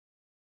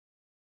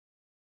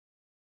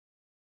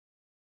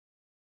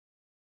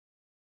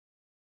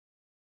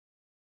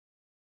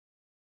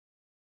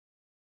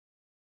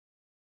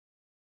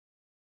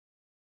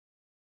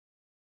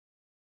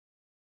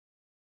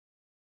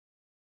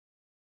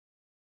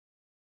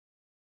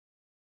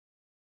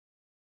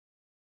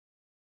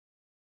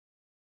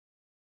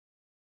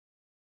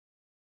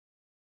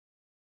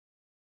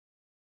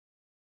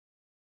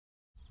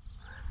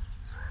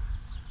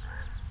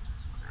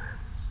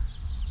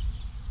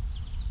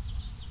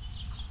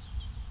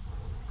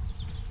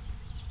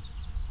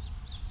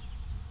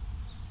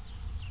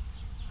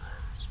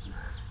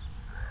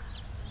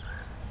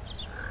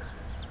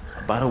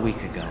About a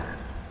week ago,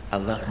 I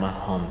left my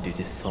home due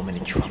to so many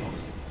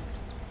troubles,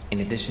 in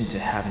addition to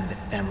having the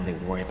family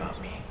worry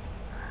about me.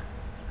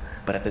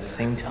 But at the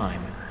same time,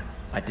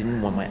 I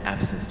didn't want my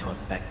absence to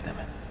affect them,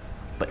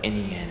 but in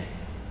the end,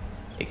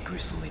 it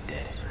gruesomely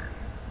did,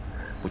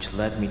 which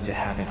led me to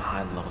having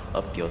high levels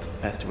of guilt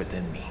fester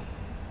within me,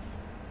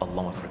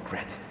 along with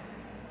regret.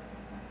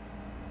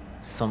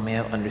 Some may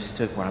have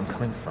understood where I'm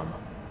coming from,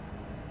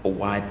 or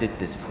why I did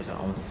this for their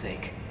own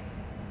sake,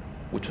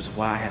 which was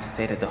why I have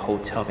stayed at the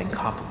hotel of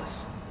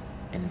Incopolis,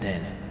 and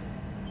then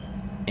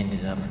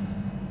ended up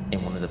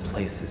in one of the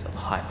places of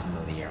high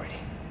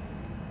familiarity.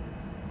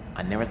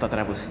 I never thought that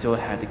I would still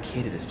have the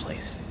key to this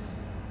place,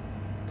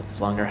 the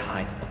Flounder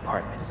Heights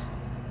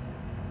apartments.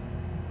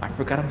 I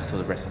forgot I'm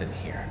still a resident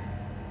here,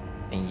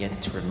 and yet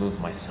to remove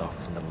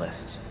myself from the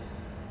list.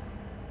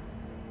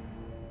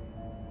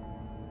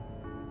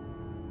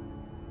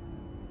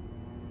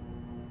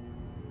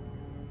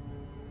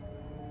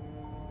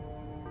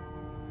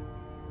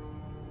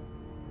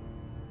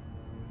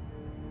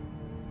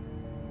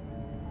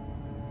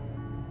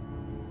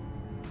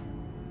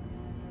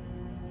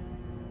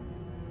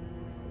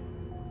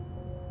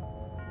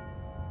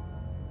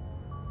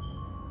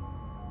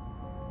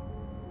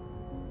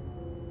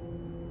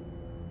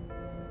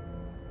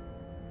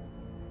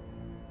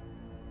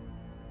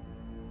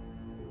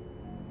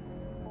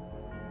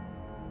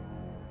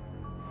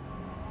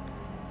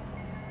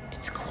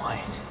 It's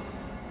quiet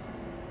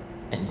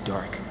and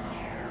dark,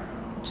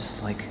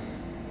 just like...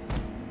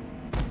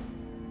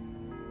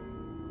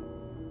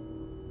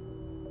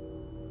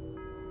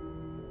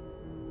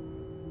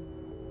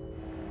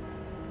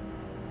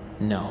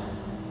 No,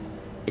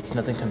 it's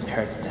nothing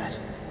compared to that,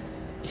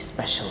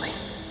 especially...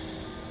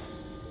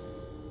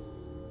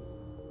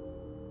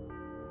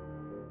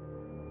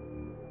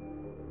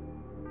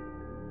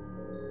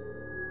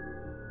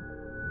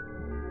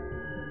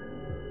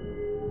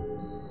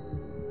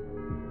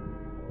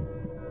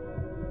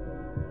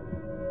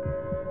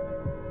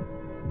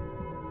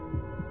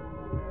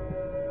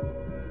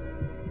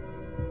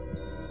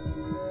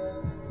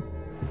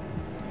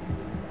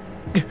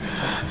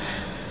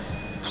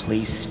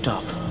 Please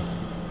stop.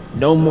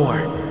 No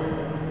more.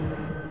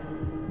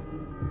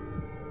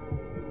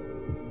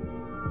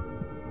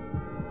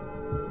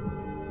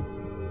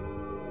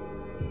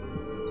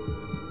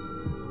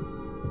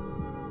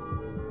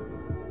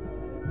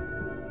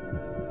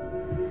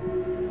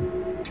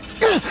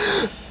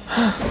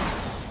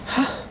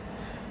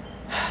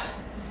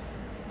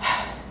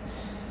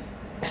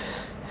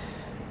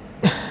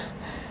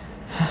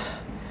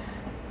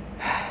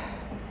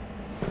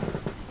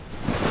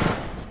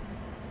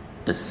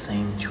 The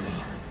same dream.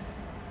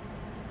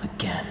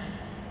 Again.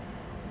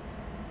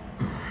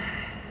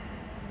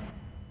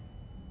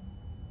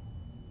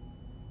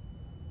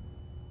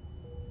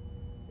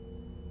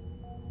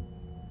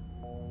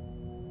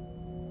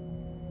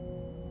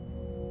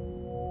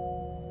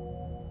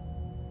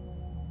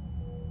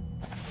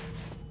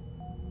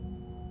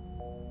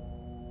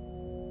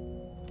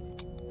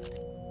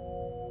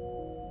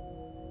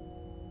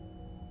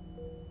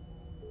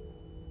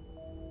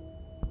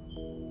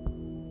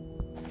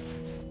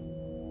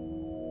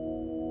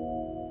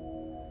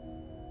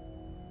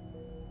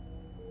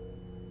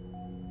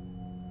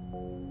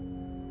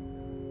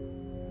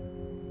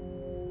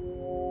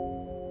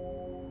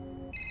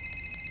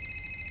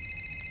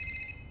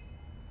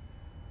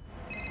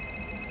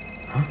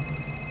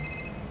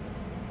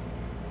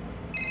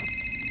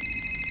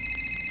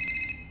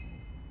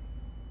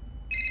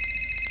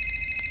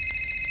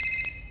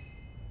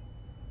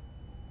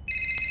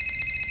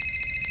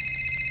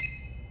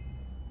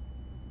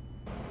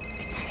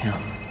 Him.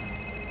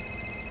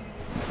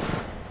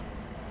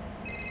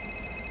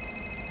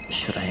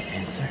 Should I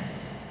answer?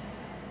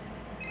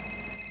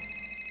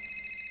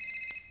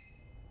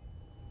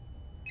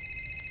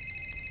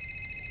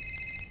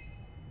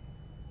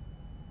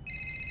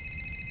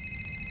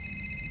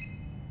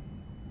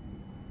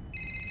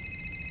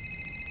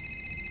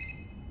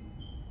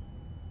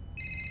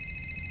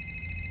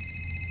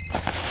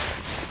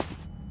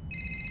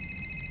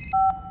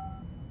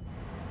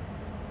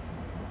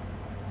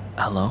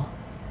 Hello?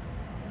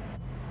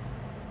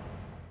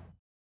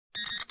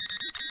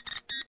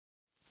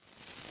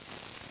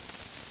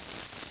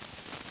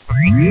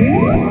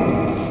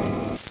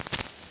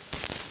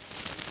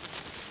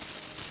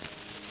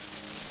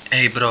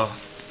 Hey bro,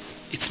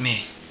 it's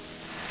me.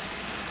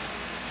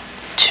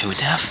 Too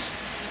deaf?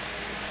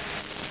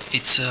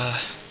 It's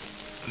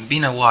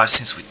been a while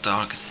since we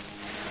talked.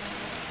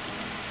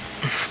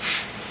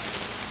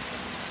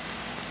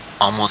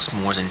 Almost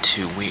more than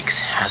 2 weeks,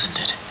 hasn't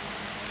it?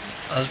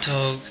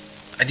 Although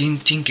I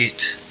didn't think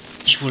it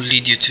would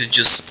lead you to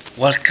just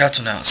walk out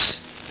on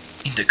us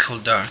in the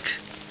cold dark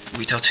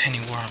without any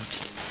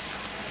warmth.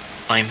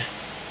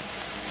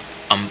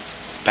 I'm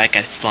back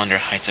at Flounder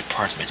Heights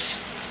apartments.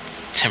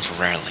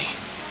 Temporarily.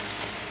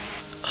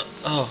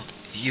 Oh,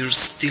 you're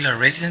still a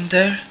resident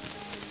there?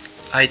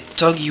 I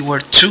thought you were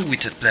through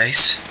with the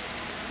place.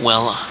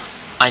 Well,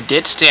 I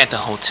did stay at the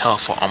hotel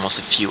for almost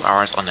a few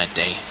hours on that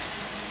day,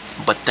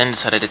 but then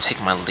decided to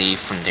take my leave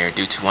from there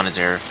due to one of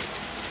their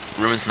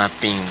rooms not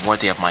being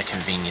worthy of my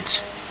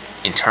convenience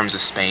in terms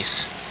of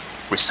space,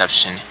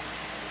 reception,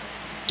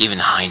 even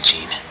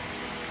hygiene.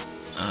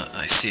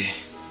 I see.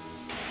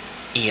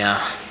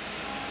 Yeah,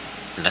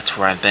 that's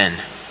where I've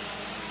been.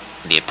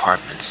 The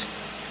apartments.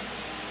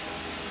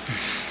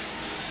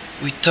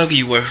 We thought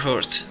you were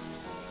hurt,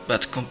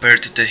 but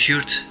compared to the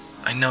hurt,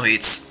 I know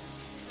it's...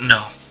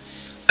 No,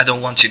 I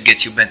don't want to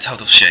get you bent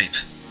out of shape.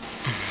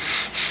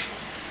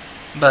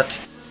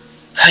 But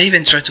I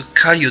even tried to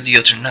call you the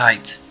other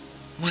night.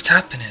 What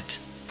happened?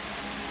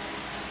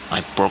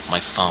 I broke my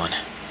phone.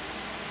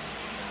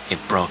 It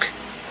broke.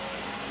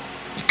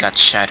 It got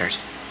shattered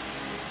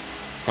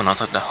when I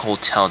was at the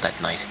hotel that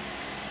night.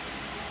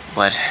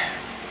 But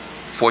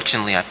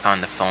fortunately I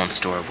found the phone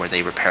store where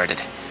they repaired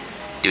it,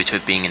 due to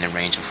it being in the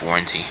range of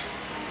warranty.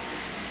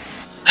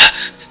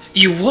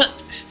 You what?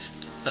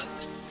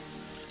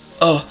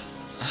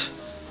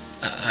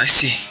 I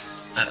see.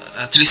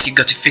 At least you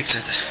got it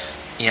fixed.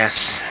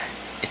 Yes,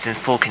 it's in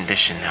full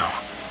condition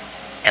now.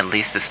 At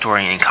least the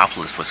story in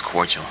Ankopolis was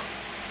cordial.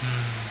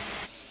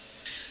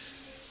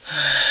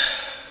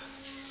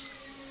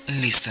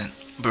 Listen,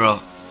 bro.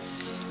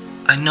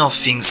 I know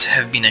things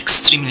have been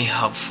extremely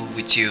helpful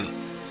with you,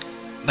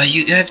 but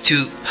you have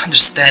to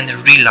understand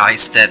and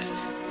realize that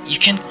you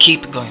can't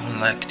keep going on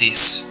like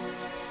this.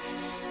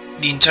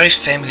 The entire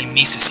family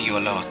misses you a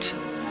lot.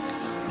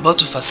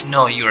 Both of us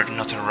know you are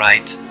not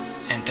alright,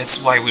 and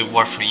that's why we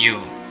work for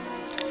you.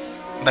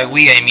 By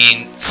we I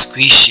mean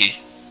Squishy,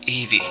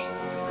 Evie,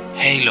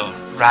 Halo,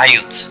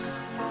 Riot,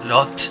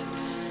 Lot,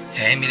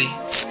 Emily,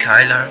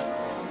 Skylar,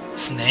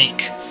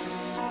 Snake,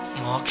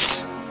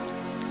 Mox,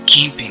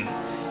 Kingpin,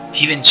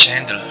 even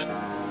Chandler,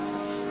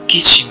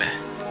 Kishime,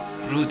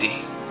 Rudy,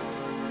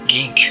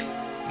 Gink,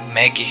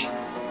 Maggie,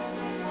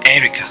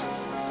 Erica,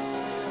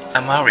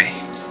 Amari,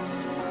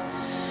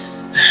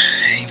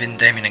 and even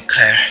Damien and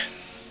Claire.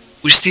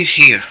 We're still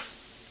here,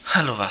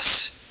 all of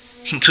us,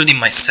 including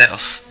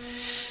myself.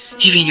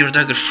 Even your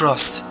dogger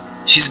Frost,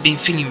 she's been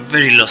feeling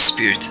very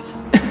low-spirited.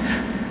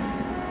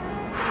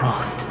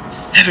 Frost.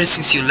 Ever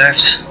since you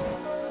left,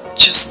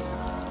 just...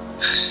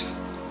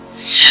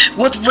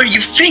 What were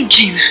you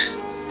thinking?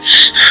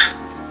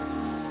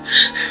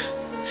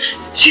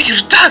 She's your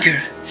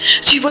dogger.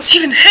 She was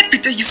even happy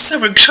that you saw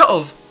her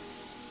grow.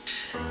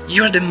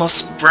 You are the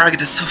most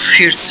brightest of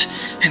hearts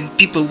and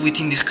people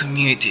within this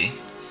community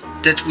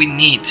that we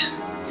need.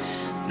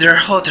 There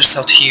are others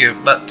out here,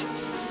 but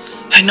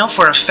I know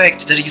for a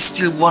fact that you're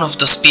still one of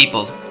those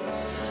people.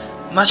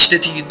 Much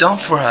that you've done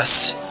for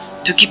us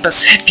to keep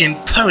us happy and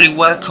thoroughly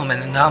welcome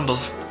and humble.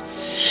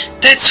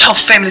 That's how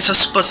families are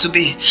supposed to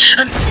be.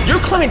 And you're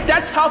claiming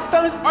that's how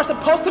families are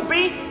supposed to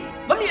be?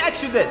 Let me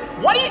ask you this.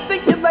 Why do you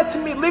think it led to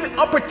me leaving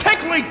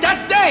unprotectedly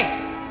that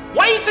day?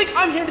 Why do you think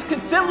I'm here in this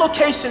condemned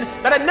location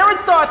that I never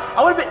thought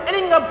I would have been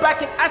ending up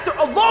back in after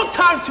a long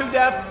time to,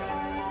 Dev?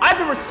 I've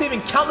been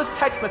receiving countless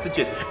text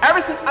messages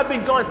ever since I've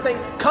been gone saying,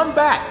 come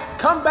back,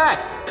 come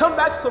back, come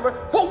back, Silver.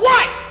 For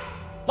what?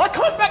 Why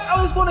coming back,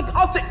 I was going to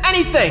alter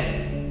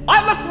anything.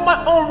 I left for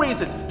my own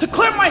reasons, to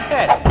clear my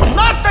head, to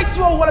not affect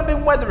you on what I've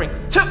been weathering,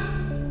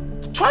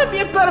 to try to be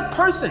a better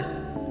person,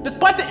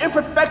 despite the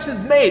imperfections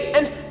made,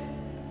 and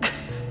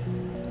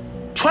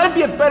try to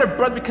be a better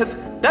brother because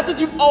that's what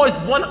you've always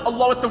wanted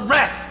along with the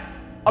rest.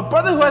 A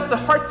brother who has the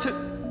heart to...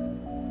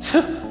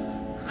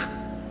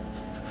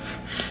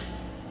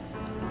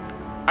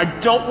 I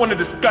don't want to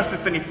discuss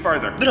this any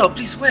further. Bro,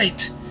 please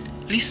wait.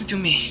 Listen to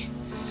me.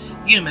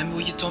 You remember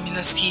what you told me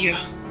last year?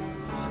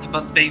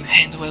 About being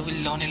handled with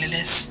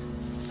loneliness?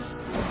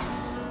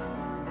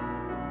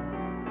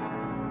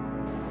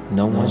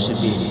 No one should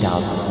be in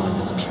doubt on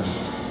this period.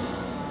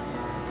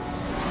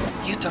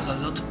 You told a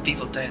lot of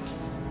people that.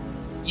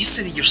 You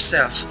said it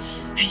yourself,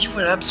 and you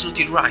were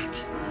absolutely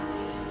right.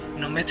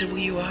 No matter who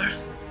you are,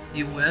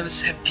 you will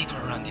always have people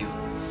around you,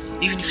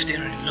 even if they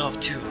are in love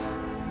too.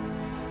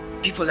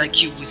 People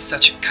like you with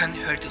such a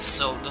kind-hearted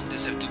soul don't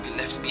deserve to be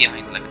left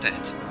behind like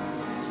that.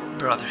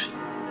 Brother,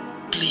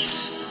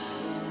 please.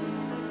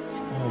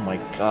 Oh my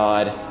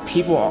god.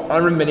 People are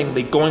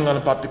unremittingly going on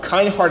about the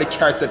kind-hearted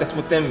character that's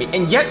within me,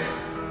 and yet,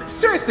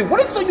 seriously,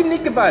 what is so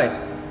unique about it?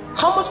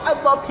 How much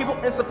I love people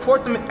and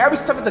support them in every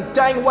step of the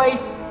dang way.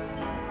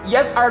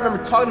 Yes, I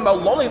remember talking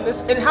about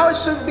loneliness and how it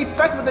shouldn't be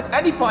festive within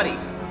anybody.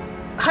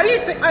 How do you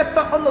think I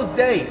felt on those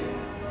days?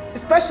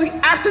 Especially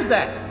after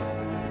that.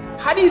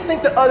 How do you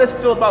think the others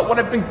feel about what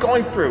I've been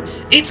going through?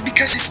 It's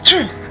because it's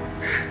true.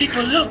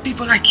 People love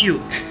people like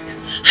you.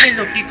 I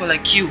love people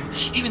like you.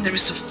 Even the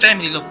rest of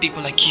family love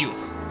people like you.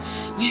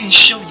 We even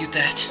show you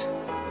that.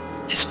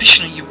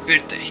 Especially on your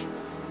birthday.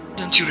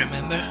 Don't you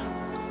remember?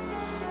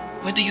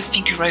 Why do you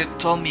think Riot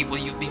told me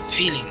what you've been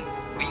feeling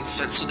when you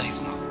felt so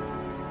dismal?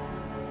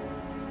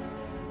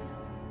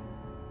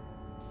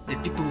 The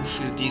people who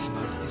feel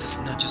dismal is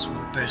not just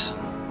one person.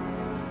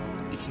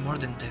 It's more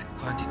than that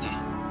quantity.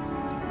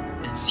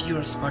 And see you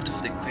as part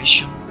of the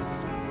equation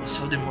was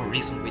all the more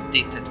reason we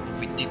did that what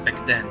we did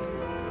back then.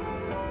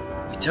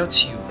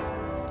 Without you,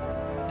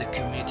 the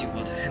community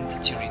would end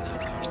tearing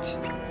apart. heart.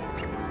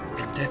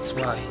 And that's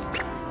why,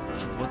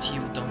 for what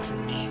you've done for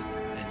me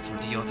and for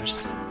the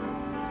others,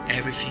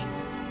 everything,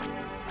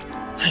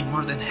 I'm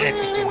more than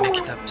happy to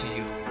make it up to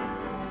you.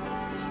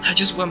 I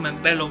just want my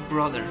beloved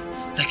brother,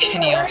 like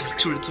any other,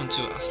 to return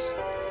to us.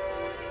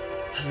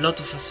 A lot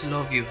of us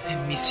love you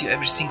and miss you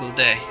every single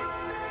day.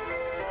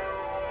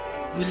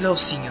 We love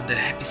seeing you on the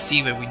happy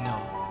Silver we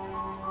know,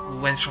 who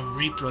went from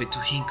Reploid to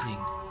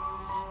Hinkling,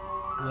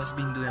 who has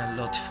been doing a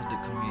lot for the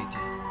community,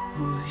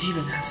 who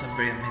even has some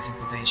very amazing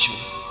potential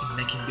in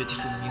making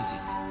beautiful music,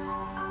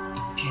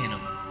 in piano.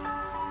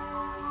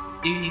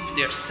 Even if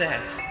they are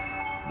sad,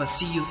 but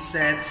see you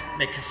sad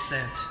make us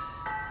sad.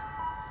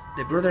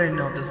 The brother I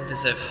know doesn't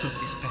deserve all of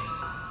this pain.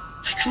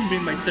 I couldn't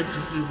bring myself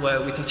to sleep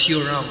well without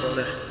you around,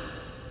 brother.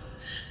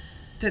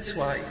 That's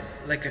why,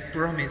 like I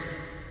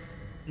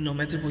promised, no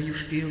matter what you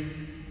feel,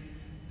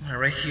 I'm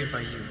right here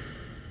by you.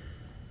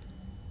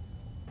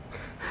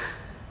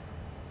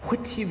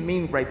 What do you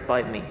mean right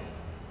by me?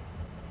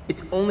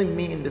 It's only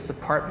me in this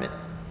apartment.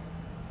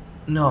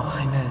 No,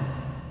 I meant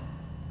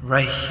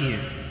right here.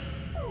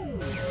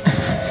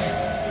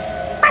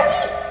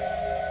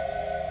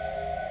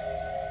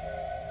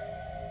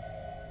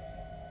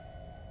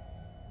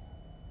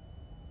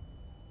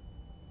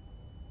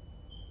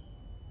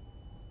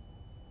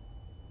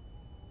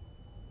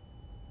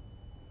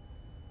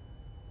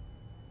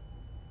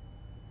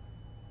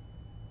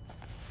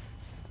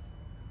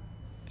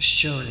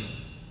 Surely,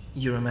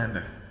 you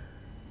remember.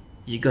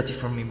 You got it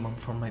for me, Mom,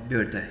 for my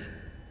birthday.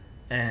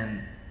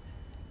 And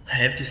I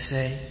have to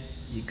say,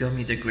 you got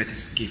me the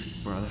greatest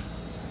gift, brother.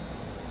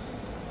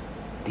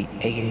 The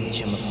alien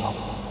gem of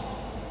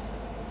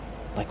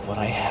hope. Like what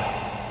I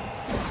have.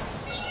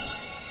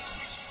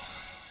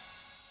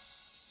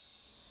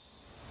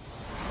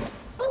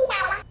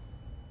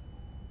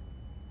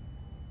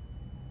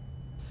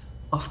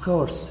 Of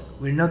course,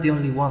 we're not the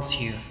only ones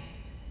here.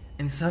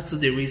 And it's also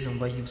the reason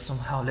why you've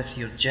somehow left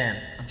your gem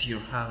onto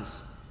your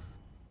house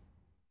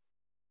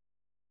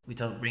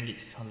without bringing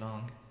it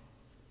along.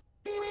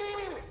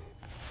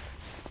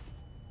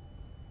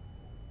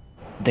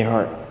 There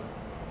are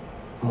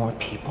more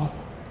people?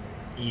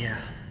 Yeah,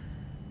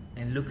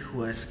 and look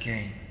who else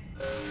came.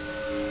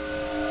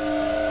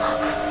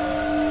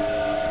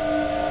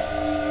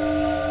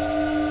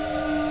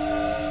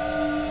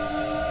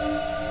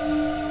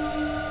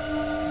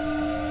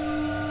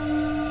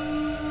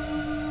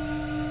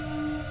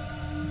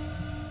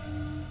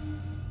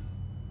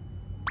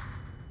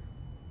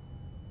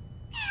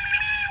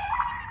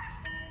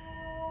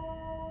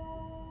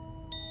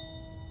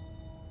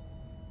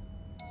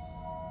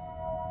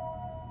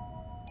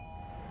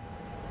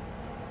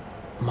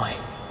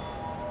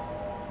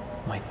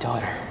 My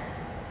daughter.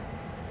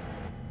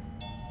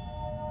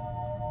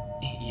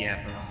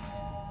 Yeah, bro.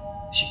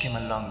 She came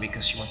along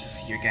because she wanted to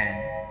see you again.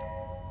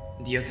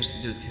 The others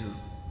do too.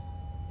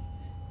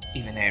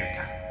 Even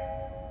Erica.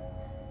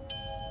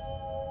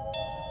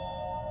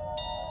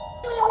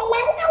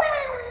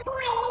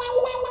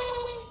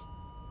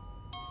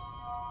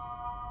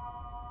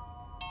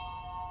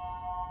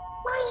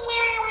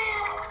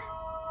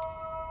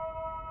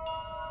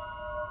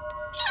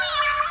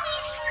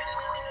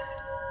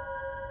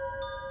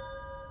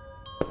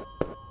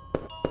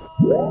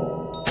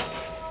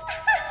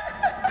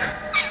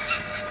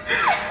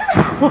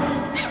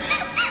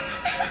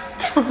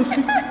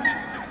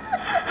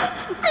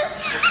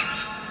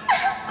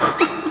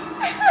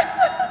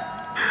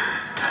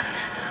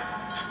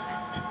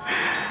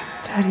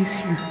 Daddy's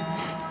here.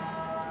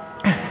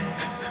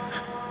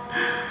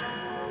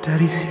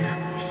 Daddy's here.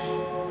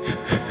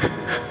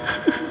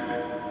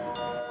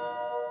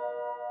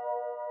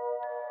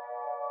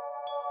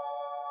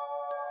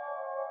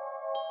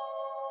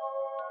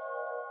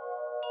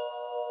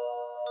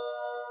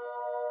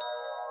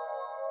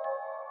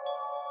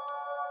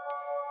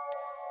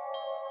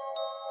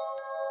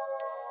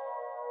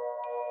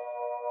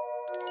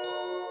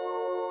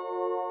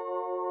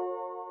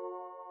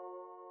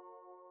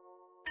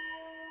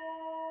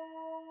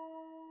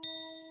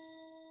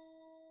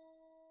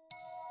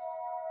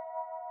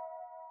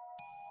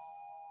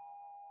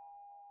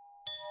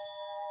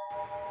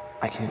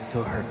 I can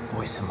feel her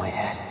voice in my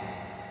head,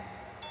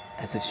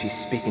 as if she's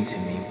speaking to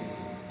me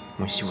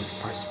when she was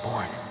first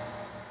born.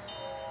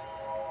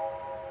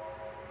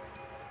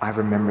 I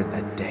remember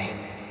that day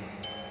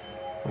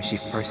when she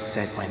first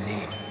said my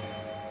name.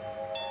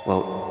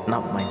 Well,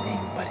 not my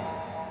name, but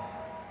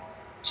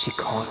she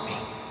called me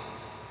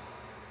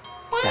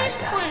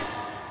Dada.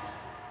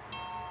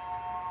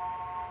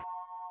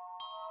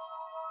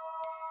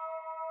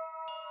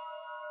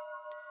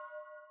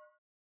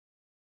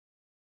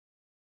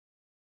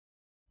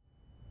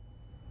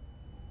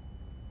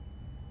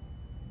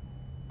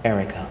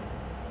 Erica,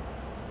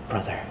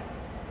 brother,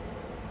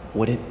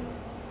 would it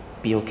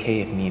be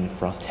okay if me and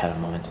Frost had a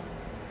moment?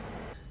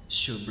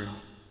 Sure, bro.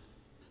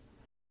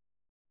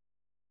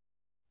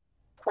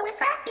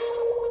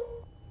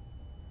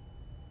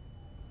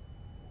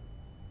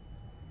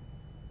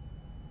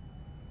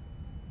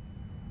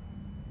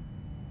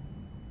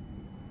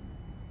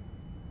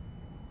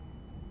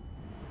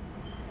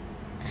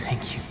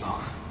 Thank you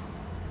both.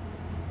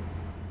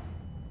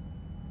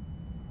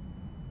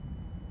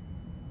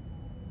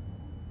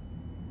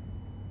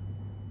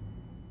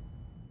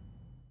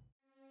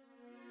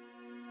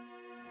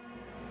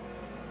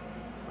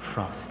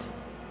 Frost,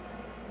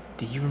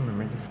 do you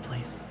remember this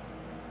place?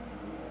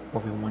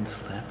 Where we once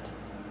lived?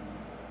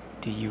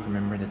 Do you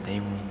remember the day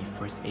when you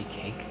first ate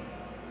cake?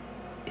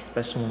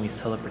 Especially when we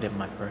celebrated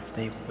my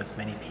birthday with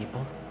many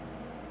people?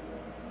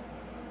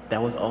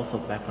 That was also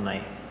back when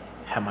I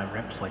had my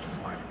Reploid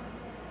form.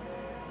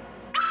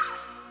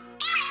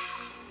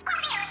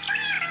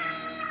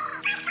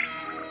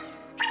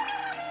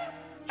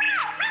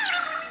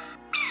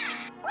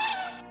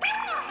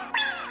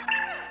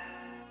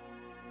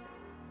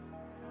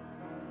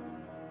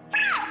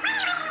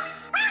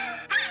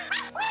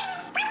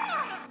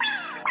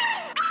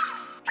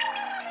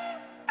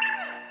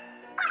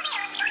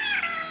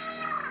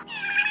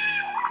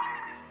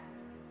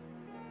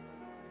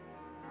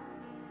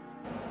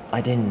 I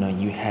didn't know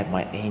you had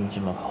my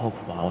angel of hope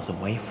while I was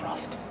away,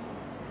 Frost.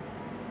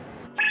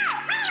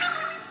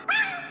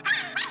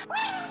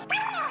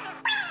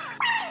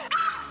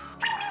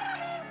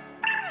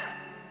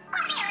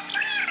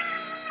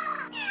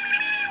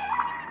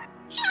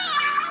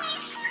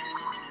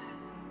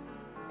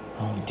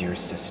 Oh, dear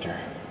sister,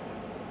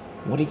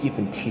 what have you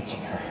been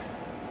teaching her?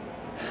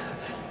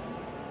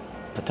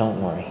 But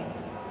don't worry,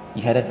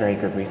 you had a very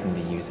good reason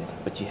to use it,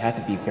 but you have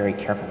to be very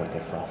careful with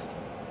it, Frost.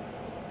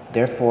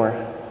 Therefore,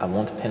 I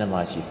won't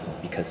penalize you for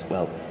it because,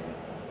 well,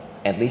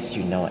 at least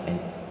you know it and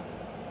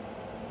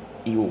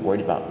you were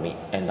worried about me,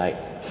 and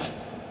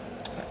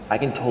I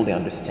can totally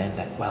understand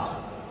that well.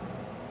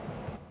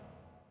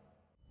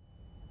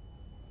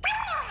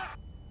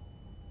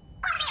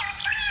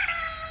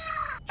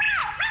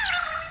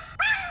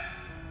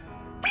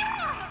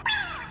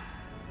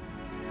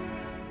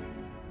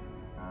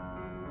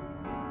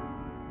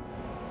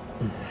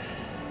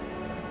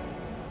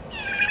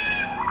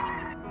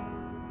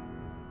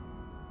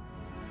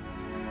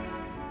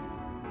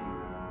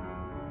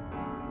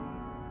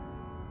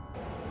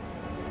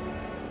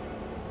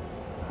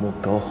 We'll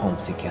go home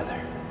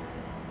together.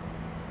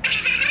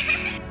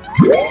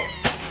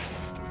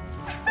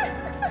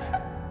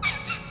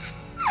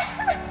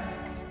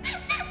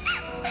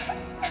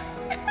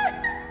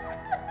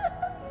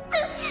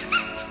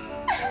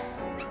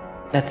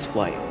 That's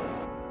why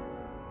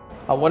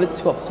I wanted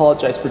to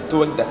apologize for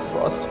doing that,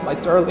 Frost, my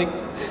darling.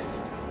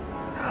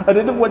 I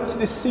didn't want you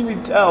to see me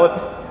down.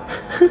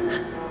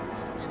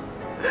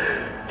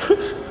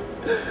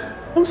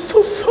 I'm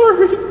so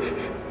sorry.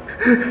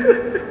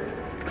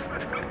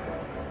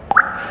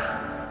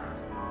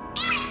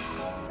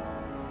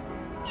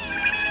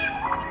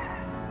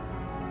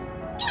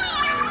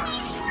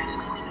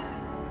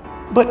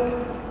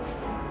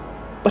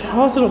 But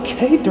how is it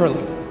okay,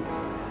 darling?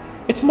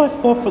 It's my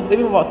fault for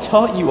leaving without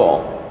telling you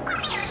all.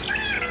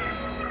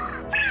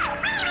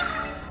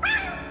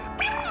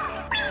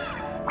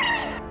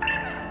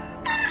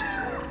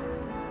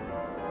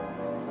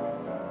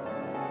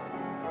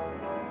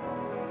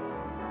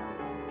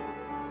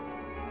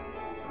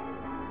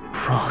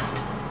 Frost.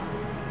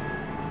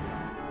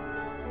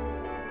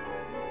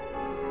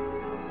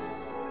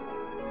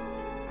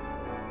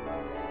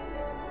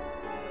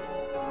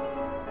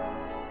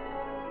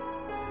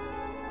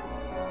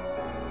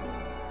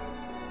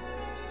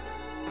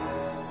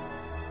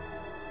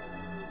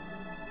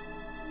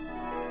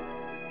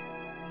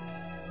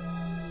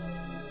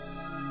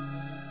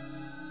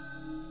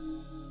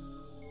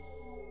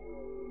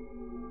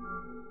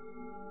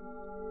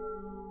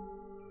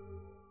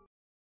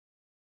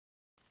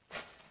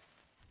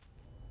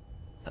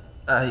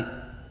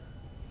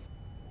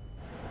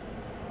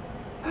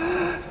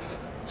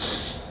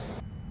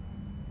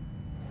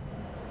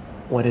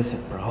 What is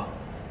it, bro?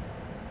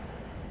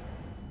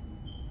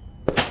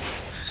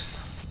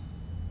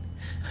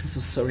 I'm so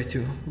sorry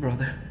too,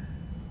 brother.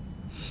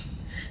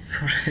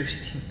 For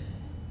everything.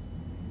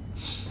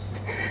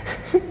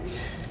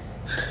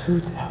 Too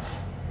tough.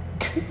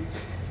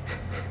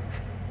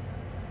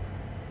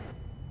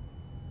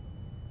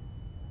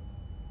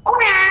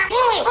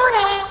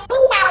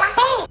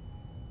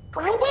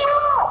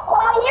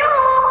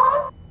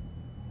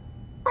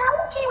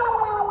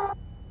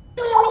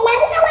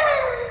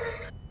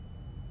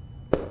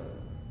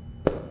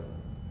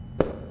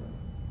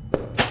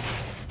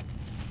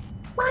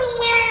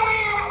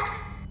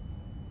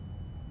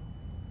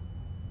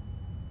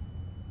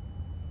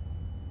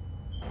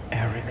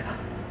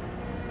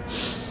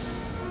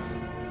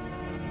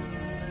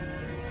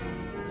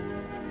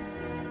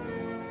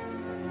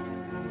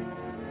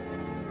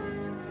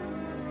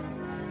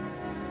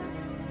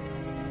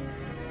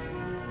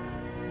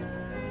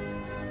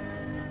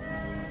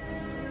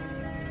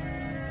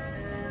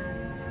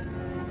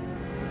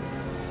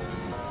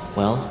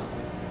 Well,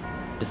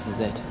 this is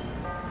it.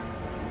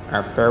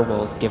 Our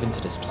farewell is given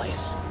to this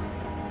place.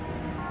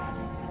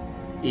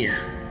 Yeah,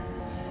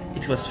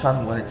 it was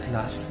fun while it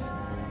lasted.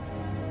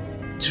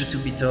 Truth to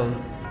be told,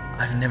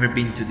 I've never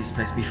been to this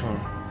place before.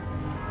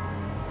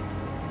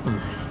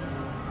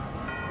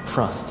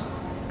 Frost,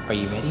 Are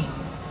you ready?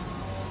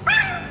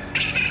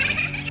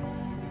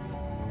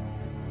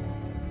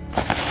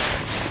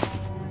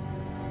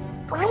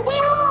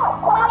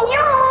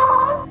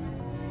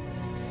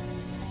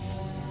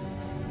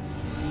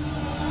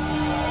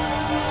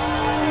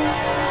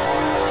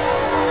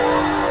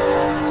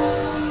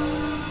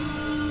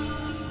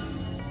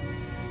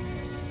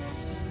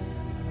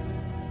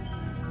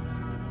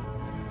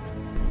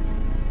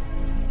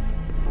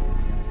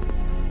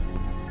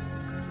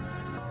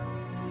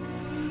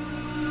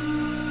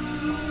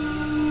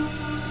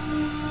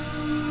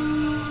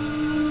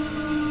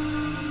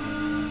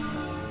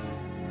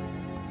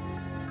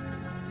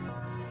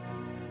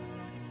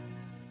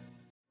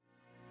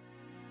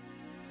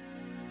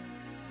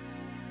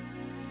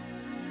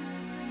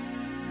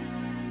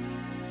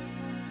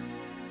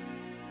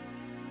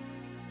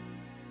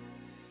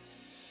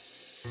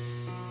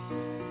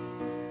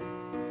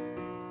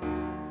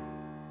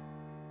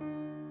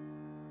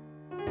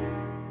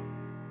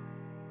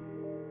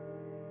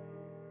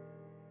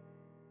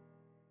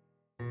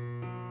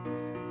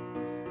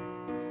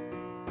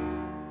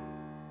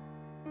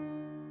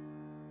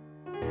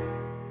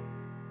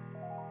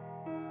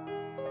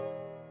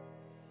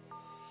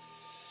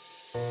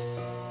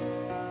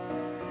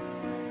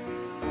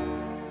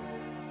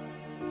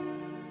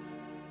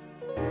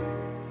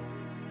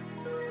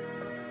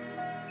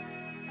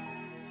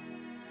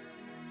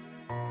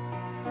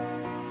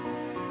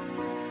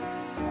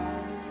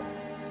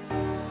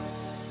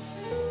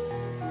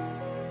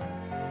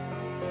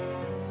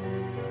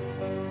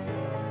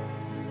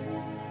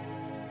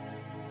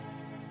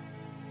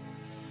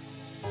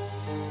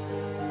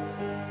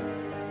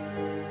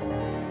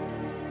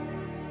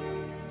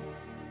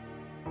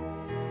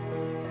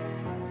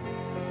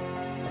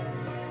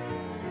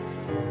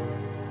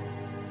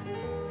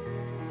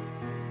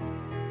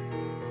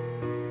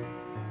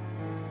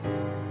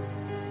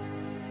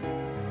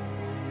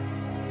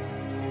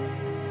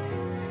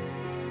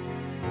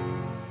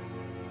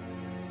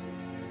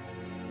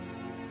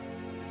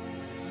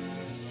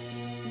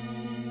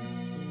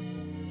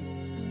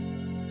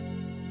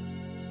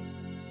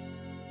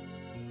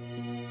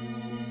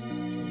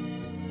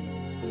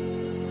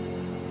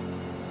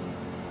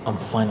 I'm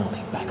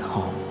finally back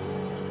home.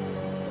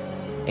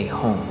 A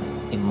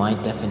home, in my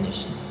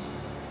definition,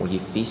 where you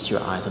feast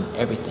your eyes on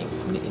everything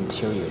from the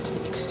interior to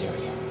the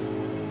exterior.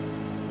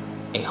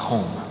 A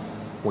home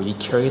where you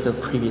carry the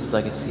previous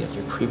legacy of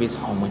your previous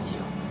home with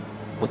you,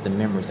 with the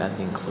memories as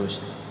the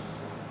inclusion.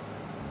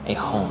 A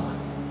home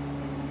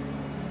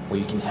where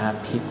you can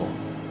have people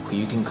who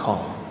you can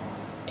call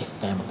a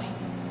family,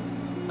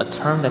 a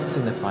term that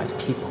signifies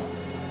people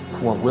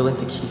who are willing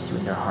to keep you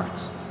in their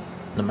hearts,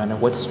 no matter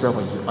what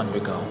struggle you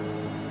undergo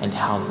and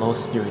how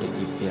low-spirited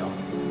you feel.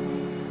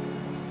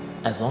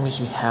 As long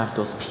as you have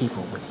those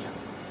people with you,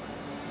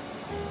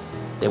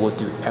 they will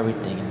do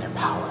everything in their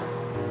power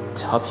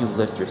to help you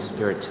lift your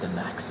spirit to the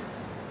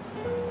max.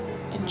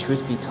 And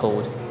truth be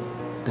told,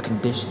 the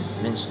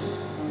conditions mentioned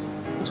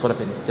was what I've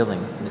been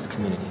feeling in this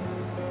community.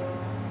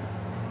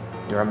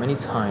 There are many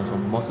times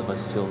when most of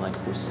us feel like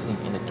we're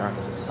sitting in the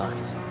darkest of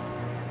sides,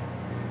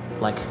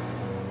 like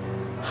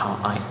how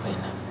I've been.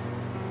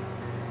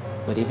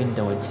 But even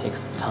though it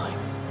takes time,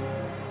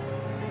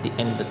 the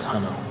end of the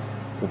tunnel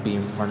will be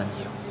in front of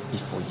you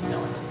before you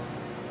know it.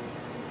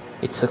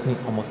 It took me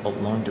almost a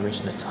long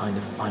duration of time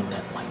to find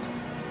that light.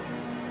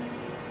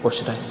 Or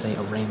should I say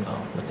a rainbow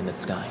within the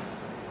sky.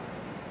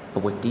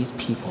 But with these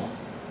people,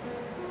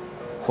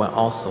 who I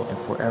also and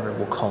forever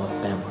will call a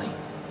family,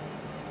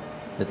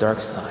 the dark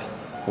side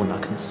will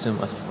not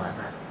consume us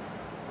forever,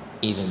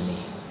 even me.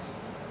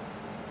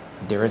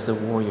 There is a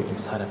warrior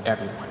inside of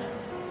everyone.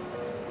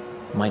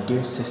 My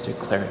dear sister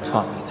Claire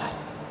taught me that.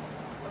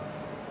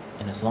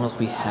 And as long as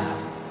we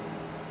have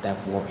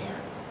that warrior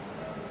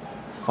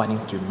fighting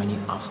through many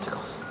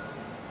obstacles,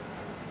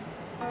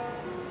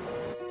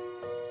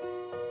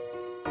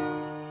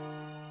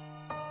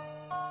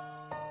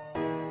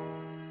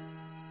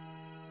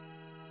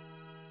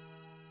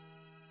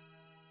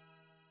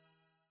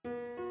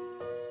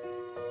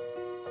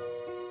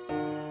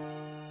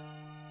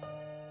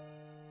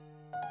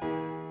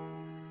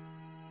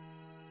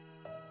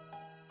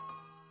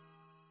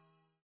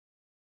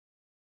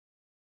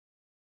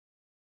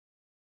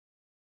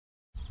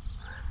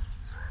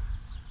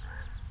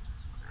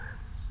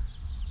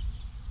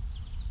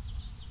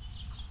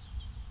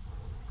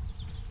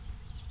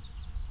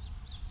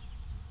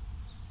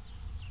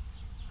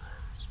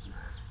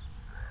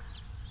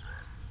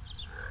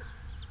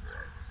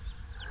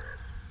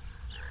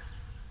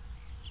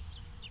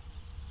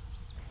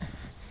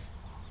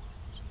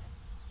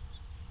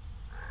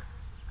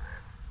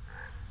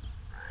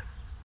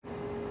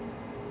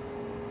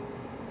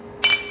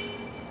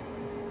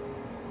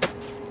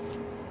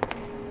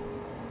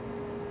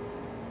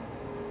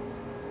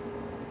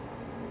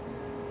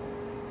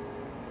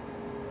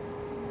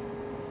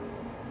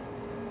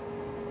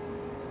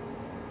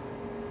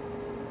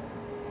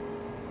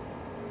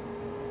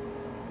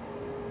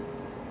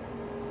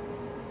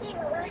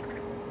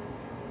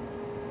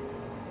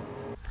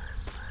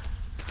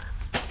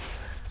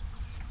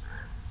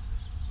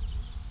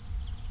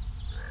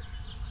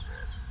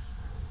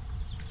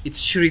 It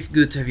sure is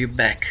good to have you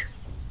back.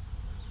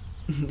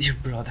 Dear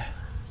brother.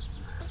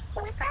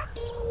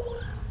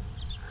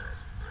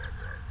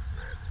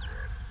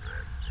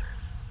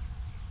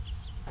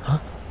 Huh?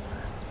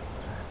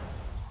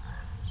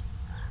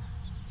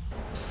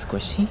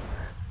 Squishy?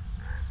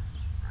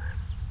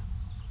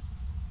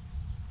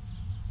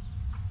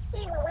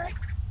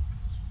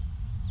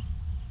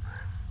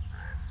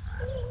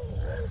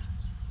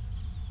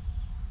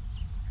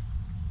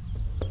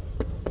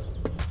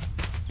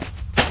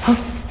 Huh?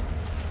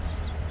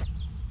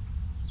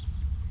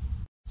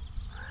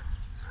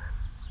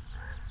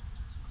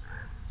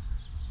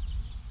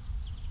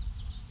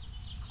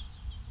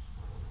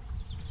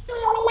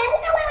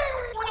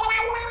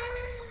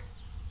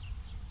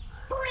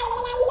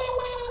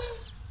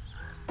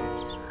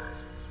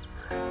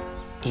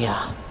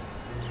 Yeah,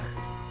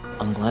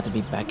 I'm glad to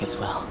be back as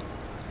well.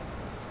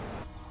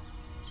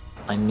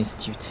 I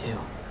missed you too.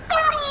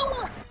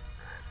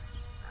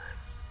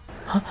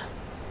 Huh?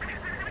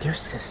 Dear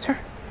sister?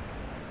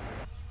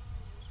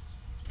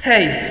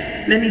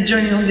 Hey, let me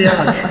join you on the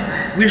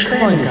arc. We're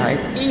Come on family.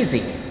 guys,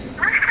 easy.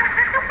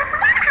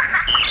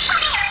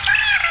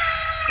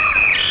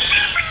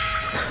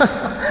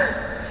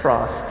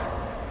 Frost.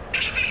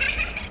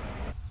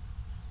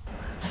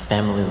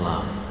 Family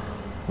love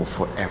will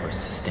forever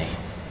sustain.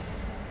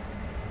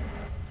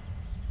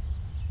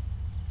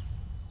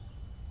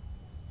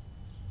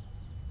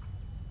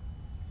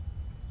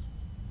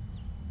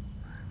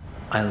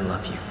 I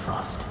love you,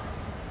 Frost.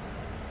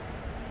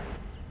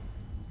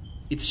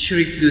 It sure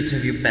is good to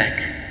have you back,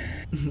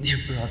 dear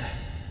brother.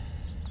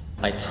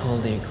 I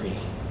totally agree,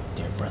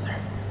 dear brother.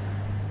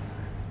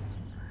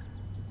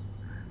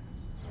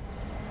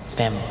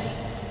 Family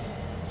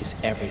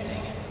is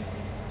everything.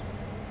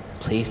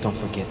 Please don't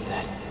forget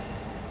that,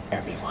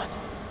 everyone.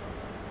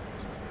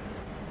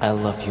 I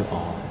love you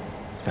all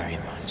very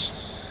much.